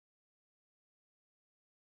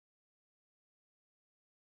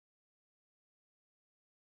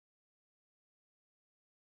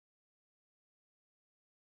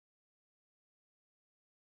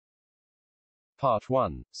Part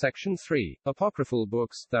 1, Section 3, Apocryphal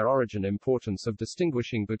Books, Their Origin. Importance of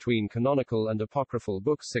distinguishing between canonical and apocryphal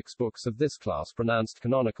books. 6 books of this class pronounced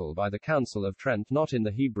canonical by the Council of Trent, not in the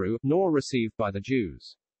Hebrew, nor received by the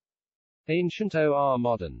Jews. Ancient or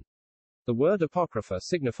modern. The word Apocrypha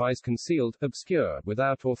signifies concealed, obscure,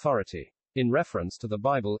 without authority. In reference to the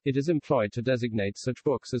Bible, it is employed to designate such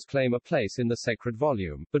books as claim a place in the sacred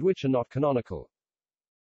volume, but which are not canonical.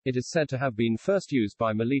 It is said to have been first used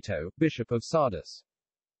by Melito, Bishop of Sardis.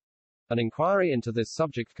 An inquiry into this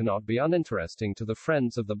subject cannot be uninteresting to the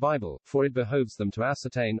friends of the Bible, for it behoves them to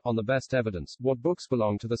ascertain, on the best evidence, what books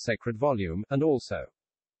belong to the sacred volume, and also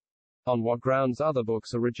on what grounds other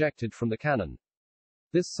books are rejected from the canon.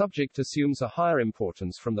 This subject assumes a higher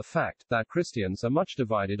importance from the fact that Christians are much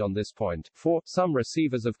divided on this point, for some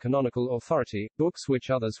receive as of canonical authority books which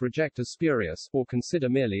others reject as spurious, or consider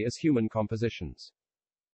merely as human compositions.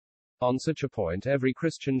 On such a point every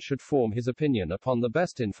Christian should form his opinion upon the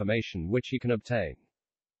best information which he can obtain.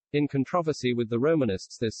 In controversy with the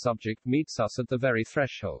Romanists, this subject meets us at the very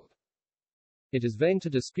threshold. It is vain to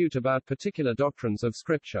dispute about particular doctrines of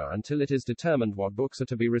Scripture until it is determined what books are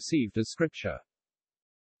to be received as Scripture.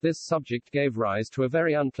 This subject gave rise to a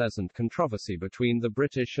very unpleasant controversy between the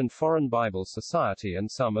British and Foreign Bible Society and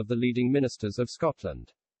some of the leading ministers of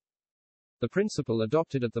Scotland. The principle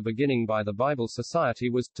adopted at the beginning by the Bible Society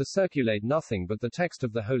was to circulate nothing but the text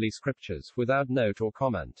of the Holy Scriptures, without note or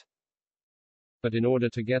comment. But in order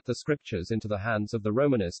to get the Scriptures into the hands of the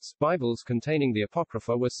Romanists, Bibles containing the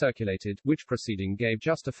Apocrypha were circulated, which proceeding gave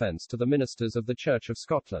just offense to the ministers of the Church of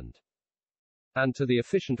Scotland and to the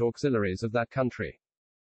efficient auxiliaries of that country.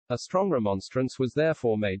 A strong remonstrance was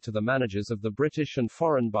therefore made to the managers of the British and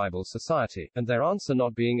Foreign Bible Society, and their answer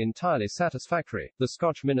not being entirely satisfactory, the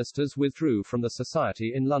Scotch ministers withdrew from the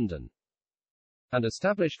society in London and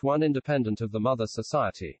established one independent of the Mother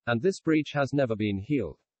Society, and this breach has never been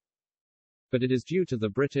healed. But it is due to the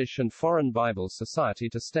British and Foreign Bible Society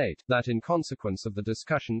to state that in consequence of the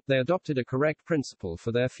discussion, they adopted a correct principle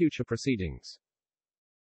for their future proceedings.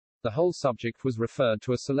 The whole subject was referred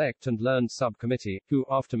to a select and learned subcommittee, who,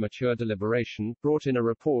 after mature deliberation, brought in a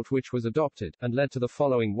report which was adopted, and led to the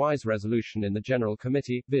following wise resolution in the General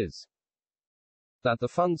Committee, viz. That the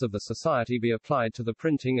funds of the Society be applied to the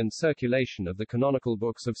printing and circulation of the canonical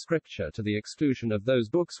books of Scripture to the exclusion of those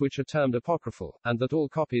books which are termed apocryphal, and that all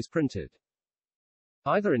copies printed,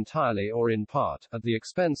 either entirely or in part, at the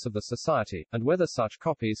expense of the Society, and whether such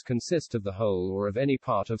copies consist of the whole or of any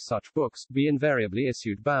part of such books, be invariably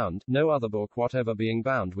issued bound, no other book whatever being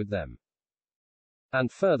bound with them.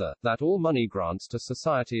 And further, that all money grants to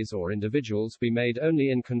societies or individuals be made only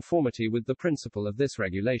in conformity with the principle of this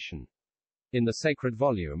regulation in the sacred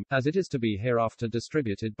volume, as it is to be hereafter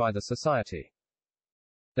distributed by the Society.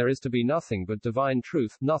 There is to be nothing but divine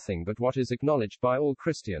truth, nothing but what is acknowledged by all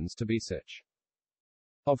Christians to be such.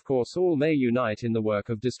 Of course all may unite in the work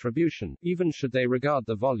of distribution, even should they regard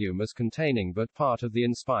the volume as containing but part of the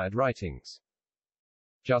inspired writings.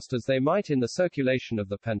 Just as they might in the circulation of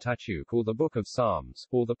the Pentateuch or the Book of Psalms,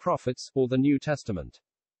 or the Prophets, or the New Testament.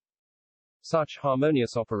 Such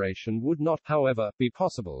harmonious operation would not, however, be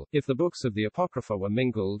possible, if the books of the Apocrypha were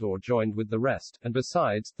mingled or joined with the rest, and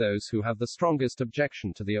besides, those who have the strongest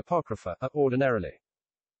objection to the Apocrypha, are ordinarily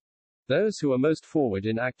those who are most forward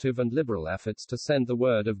in active and liberal efforts to send the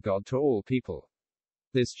word of God to all people.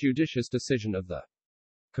 This judicious decision of the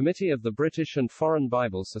Committee of the British and Foreign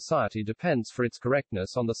Bible Society depends for its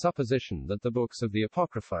correctness on the supposition that the books of the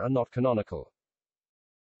Apocrypha are not canonical.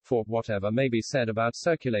 For, whatever may be said about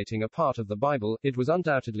circulating a part of the Bible, it was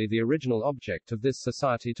undoubtedly the original object of this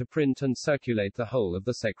society to print and circulate the whole of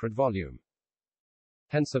the sacred volume.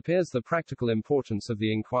 Hence appears the practical importance of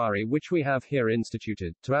the inquiry which we have here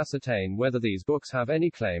instituted, to ascertain whether these books have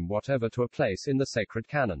any claim whatever to a place in the sacred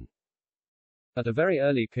canon. At a very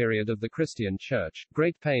early period of the Christian Church,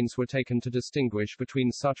 great pains were taken to distinguish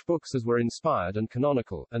between such books as were inspired and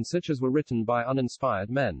canonical, and such as were written by uninspired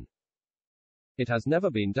men. It has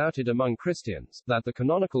never been doubted among Christians that the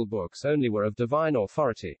canonical books only were of divine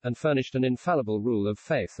authority, and furnished an infallible rule of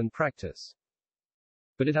faith and practice.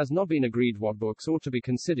 But it has not been agreed what books ought to be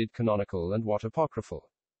considered canonical and what apocryphal.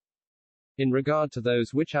 In regard to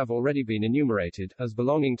those which have already been enumerated, as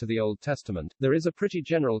belonging to the Old Testament, there is a pretty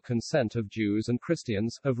general consent of Jews and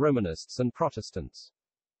Christians, of Romanists and Protestants.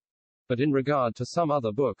 But in regard to some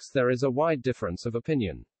other books there is a wide difference of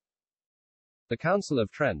opinion. The Council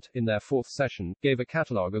of Trent, in their 4th session, gave a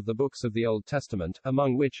catalogue of the books of the Old Testament,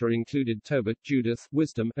 among which are included Tobit, Judith,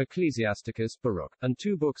 Wisdom, Ecclesiasticus, Baruch, and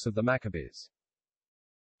 2 books of the Maccabees.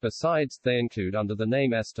 Besides, they include under the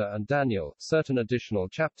name Esther and Daniel, certain additional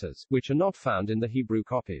chapters, which are not found in the Hebrew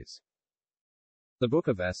copies. The book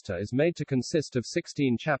of Esther is made to consist of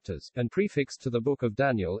 16 chapters, and prefixed to the book of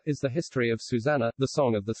Daniel is the history of Susanna. The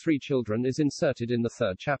Song of the Three Children is inserted in the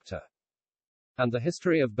 3rd chapter. And the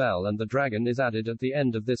history of Bel and the dragon is added at the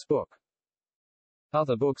end of this book.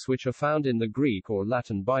 Other books which are found in the Greek or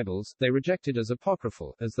Latin Bibles, they rejected as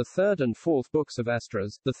apocryphal, as the 3rd and 4th books of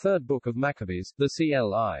Esdras, the 3rd book of Maccabees, the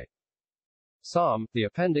CLI. Psalm, the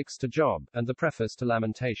appendix to Job, and the preface to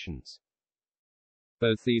Lamentations.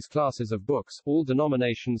 Both these classes of books, all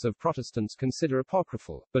denominations of Protestants consider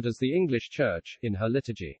apocryphal, but as the English Church, in her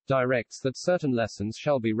liturgy, directs that certain lessons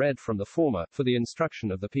shall be read from the former, for the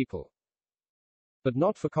instruction of the people, but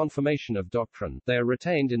not for confirmation of doctrine, they are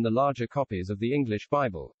retained in the larger copies of the English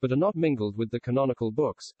Bible, but are not mingled with the canonical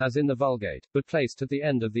books, as in the Vulgate, but placed at the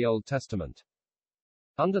end of the Old Testament,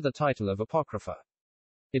 under the title of Apocrypha.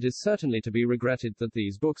 It is certainly to be regretted that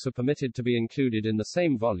these books are permitted to be included in the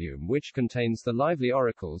same volume which contains the lively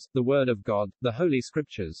oracles, the Word of God, the Holy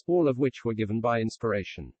Scriptures, all of which were given by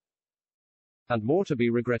inspiration. And more to be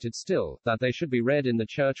regretted still, that they should be read in the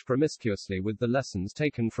Church promiscuously with the lessons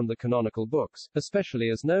taken from the canonical books, especially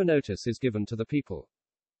as no notice is given to the people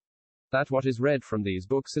that what is read from these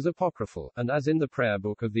books is apocryphal, and as in the prayer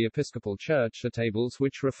book of the Episcopal Church are tables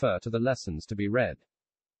which refer to the lessons to be read,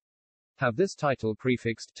 have this title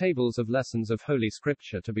prefixed, Tables of Lessons of Holy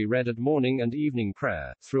Scripture to be read at morning and evening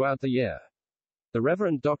prayer, throughout the year. The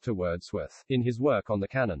Reverend Dr. Wordsworth, in his work on the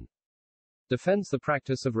Canon, defends the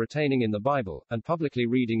practice of retaining in the Bible, and publicly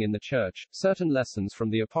reading in the Church, certain lessons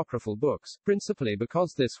from the apocryphal books, principally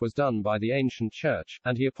because this was done by the ancient Church,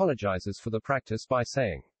 and he apologizes for the practice by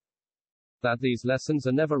saying that these lessons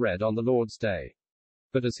are never read on the Lord's Day.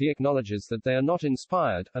 But as he acknowledges that they are not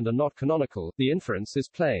inspired, and are not canonical, the inference is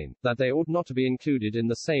plain, that they ought not to be included in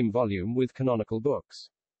the same volume with canonical books,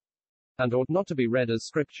 and ought not to be read as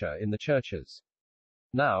scripture in the churches.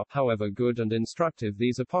 Now, however good and instructive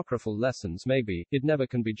these apocryphal lessons may be, it never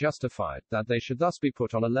can be justified that they should thus be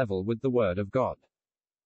put on a level with the Word of God.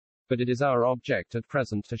 But it is our object at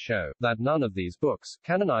present to show that none of these books,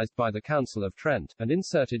 canonized by the Council of Trent, and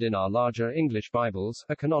inserted in our larger English Bibles,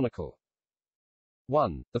 are canonical.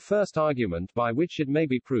 1. The first argument by which it may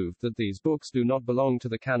be proved that these books do not belong to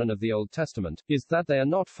the canon of the Old Testament, is that they are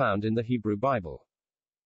not found in the Hebrew Bible.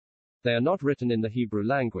 They are not written in the Hebrew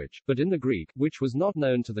language, but in the Greek, which was not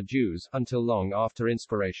known to the Jews, until long after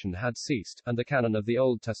inspiration had ceased, and the canon of the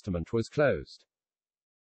Old Testament was closed.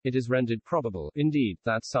 It is rendered probable, indeed,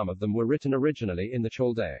 that some of them were written originally in the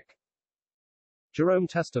Chaldaic. Jerome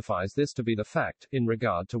testifies this to be the fact, in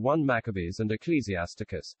regard to 1 Maccabees and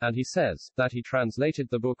Ecclesiasticus, and he says, that he translated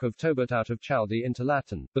the book of Tobit out of Chaldee into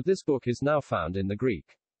Latin, but this book is now found in the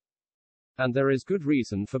Greek. And there is good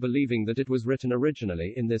reason for believing that it was written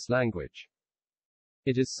originally in this language.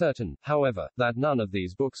 It is certain, however, that none of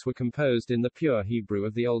these books were composed in the pure Hebrew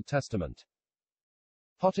of the Old Testament.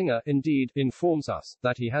 Pottinger, indeed, informs us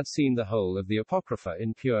that he had seen the whole of the Apocrypha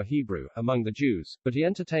in pure Hebrew among the Jews, but he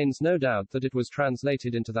entertains no doubt that it was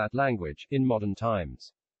translated into that language in modern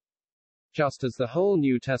times, just as the whole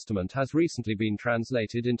New Testament has recently been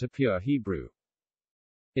translated into pure Hebrew.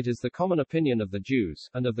 It is the common opinion of the Jews,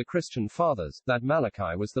 and of the Christian Fathers, that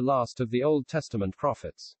Malachi was the last of the Old Testament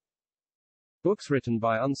prophets. Books written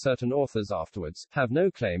by uncertain authors afterwards have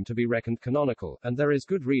no claim to be reckoned canonical, and there is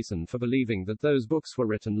good reason for believing that those books were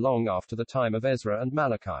written long after the time of Ezra and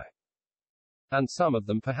Malachi, and some of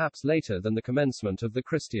them perhaps later than the commencement of the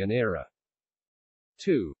Christian era.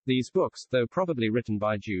 2. These books, though probably written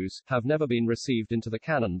by Jews, have never been received into the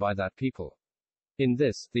canon by that people. In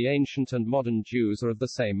this, the ancient and modern Jews are of the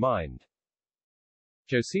same mind.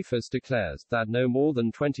 Josephus declares that no more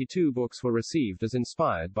than 22 books were received as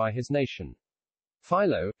inspired by his nation.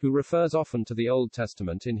 Philo, who refers often to the Old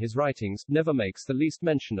Testament in his writings, never makes the least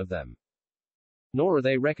mention of them. Nor are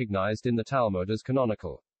they recognized in the Talmud as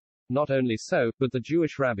canonical. Not only so, but the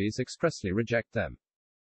Jewish rabbis expressly reject them.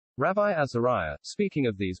 Rabbi Azariah, speaking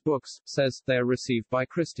of these books, says, they are received by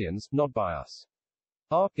Christians, not by us.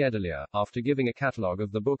 R. Gedaliah, after giving a catalogue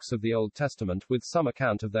of the books of the Old Testament with some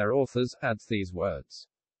account of their authors, adds these words.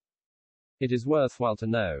 It is worthwhile to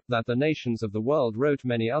know that the nations of the world wrote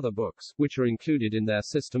many other books, which are included in their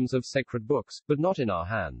systems of sacred books, but not in our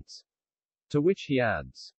hands. To which he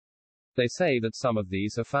adds, they say that some of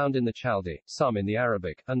these are found in the Chaldee, some in the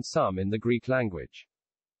Arabic, and some in the Greek language.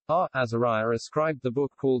 R. Azariah ascribed the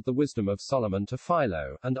book called the Wisdom of Solomon to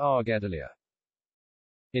Philo, and R. Gedaliah,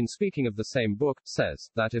 in speaking of the same book, says,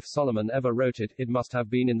 that if Solomon ever wrote it, it must have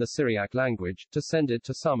been in the Syriac language, to send it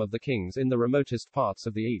to some of the kings in the remotest parts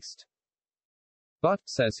of the East. But,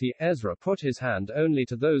 says he, Ezra put his hand only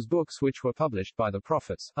to those books which were published by the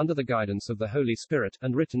prophets, under the guidance of the Holy Spirit,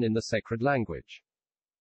 and written in the sacred language.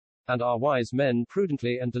 And our wise men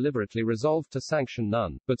prudently and deliberately resolved to sanction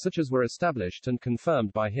none, but such as were established and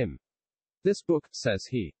confirmed by him. This book, says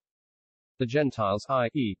he, the Gentiles,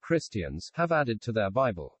 i.e., Christians, have added to their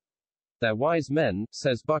Bible. Their wise men,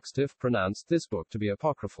 says Buxtehude, pronounced this book to be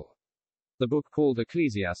apocryphal. The book called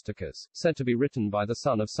Ecclesiasticus, said to be written by the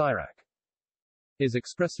son of Sirach, is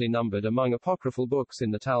expressly numbered among apocryphal books in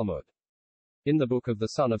the Talmud. In the book of the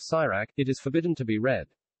son of Sirach, it is forbidden to be read.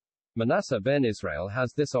 Manasseh ben Israel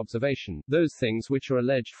has this observation: those things which are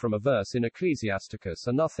alleged from a verse in Ecclesiasticus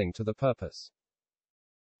are nothing to the purpose,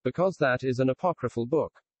 because that is an apocryphal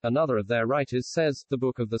book. Another of their writers says, the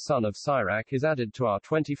book of the son of Sirach is added to our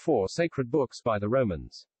 24 sacred books by the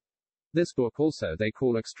Romans. This book also they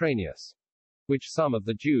call extraneous, which some of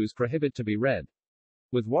the Jews prohibit to be read.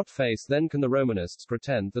 With what face then can the Romanists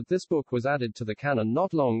pretend that this book was added to the canon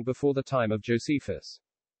not long before the time of Josephus?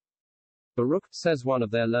 Baruch, says one of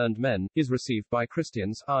their learned men, is received by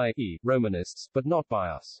Christians, i.e., Romanists, but not by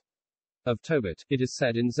us. Of Tobit, it is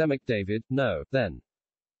said in Zemach David, know, then,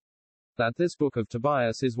 that this book of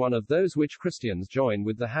Tobias is one of those which Christians join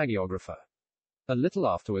with the hagiographer. A little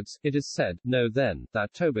afterwards, it is said, know then,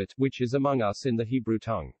 that Tobit, which is among us in the Hebrew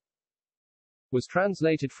tongue, was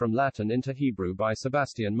translated from Latin into Hebrew by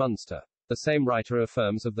Sebastian Munster. The same writer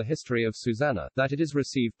affirms of the history of Susanna, that it is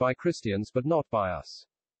received by Christians but not by us.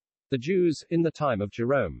 The Jews, in the time of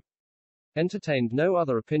Jerome, entertained no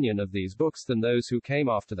other opinion of these books than those who came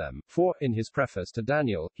after them, for, in his preface to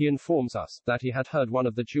Daniel, he informs us, that he had heard one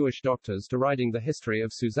of the Jewish doctors deriding the history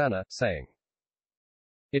of Susanna, saying,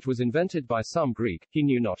 it was invented by some Greek, he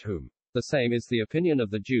knew not whom. The same is the opinion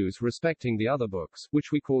of the Jews respecting the other books,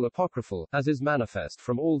 which we call apocryphal, as is manifest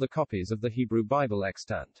from all the copies of the Hebrew Bible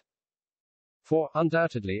extant. For,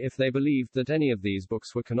 undoubtedly, if they believed that any of these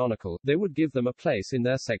books were canonical, they would give them a place in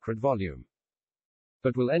their sacred volume.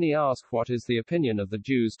 But will any ask what is the opinion of the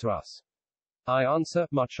Jews to us? I answer,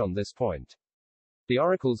 much on this point. The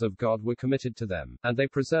oracles of God were committed to them, and they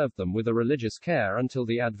preserved them with a religious care until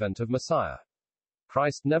the advent of Messiah.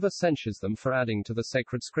 Christ never censures them for adding to the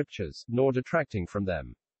sacred scriptures, nor detracting from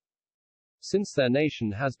them. Since their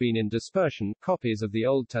nation has been in dispersion, copies of the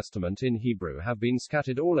Old Testament in Hebrew have been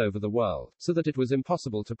scattered all over the world, so that it was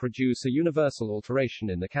impossible to produce a universal alteration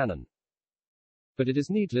in the canon. But it is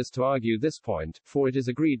needless to argue this point, for it is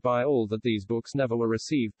agreed by all that these books never were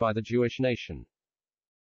received by the Jewish nation.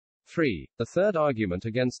 3. The third argument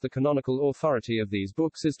against the canonical authority of these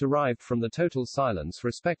books is derived from the total silence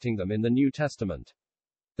respecting them in the New Testament.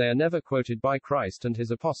 They are never quoted by Christ and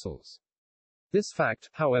his apostles. This fact,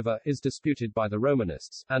 however, is disputed by the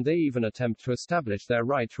Romanists, and they even attempt to establish their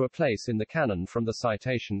right to a place in the canon from the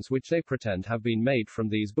citations which they pretend have been made from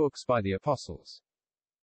these books by the apostles.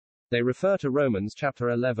 They refer to Romans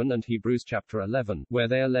chapter 11 and Hebrews chapter 11, where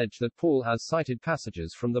they allege that Paul has cited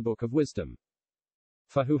passages from the Book of Wisdom.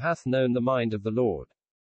 For who hath known the mind of the Lord?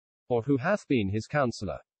 Or who hath been his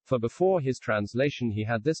counselor? For before his translation he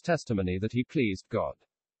had this testimony that he pleased God.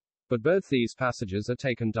 But both these passages are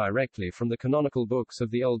taken directly from the canonical books of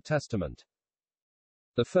the Old Testament.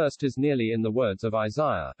 The first is nearly in the words of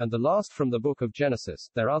Isaiah, and the last from the book of Genesis.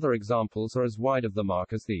 Their other examples are as wide of the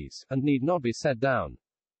mark as these, and need not be set down.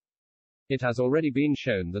 It has already been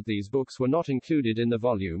shown that these books were not included in the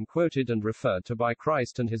volume quoted and referred to by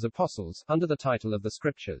Christ and his apostles, under the title of the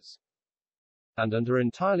Scriptures, and are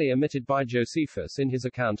entirely omitted by Josephus in his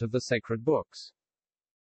account of the sacred books.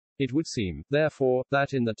 It would seem, therefore,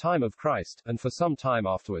 that in the time of Christ, and for some time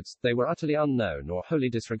afterwards, they were utterly unknown or wholly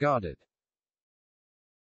disregarded.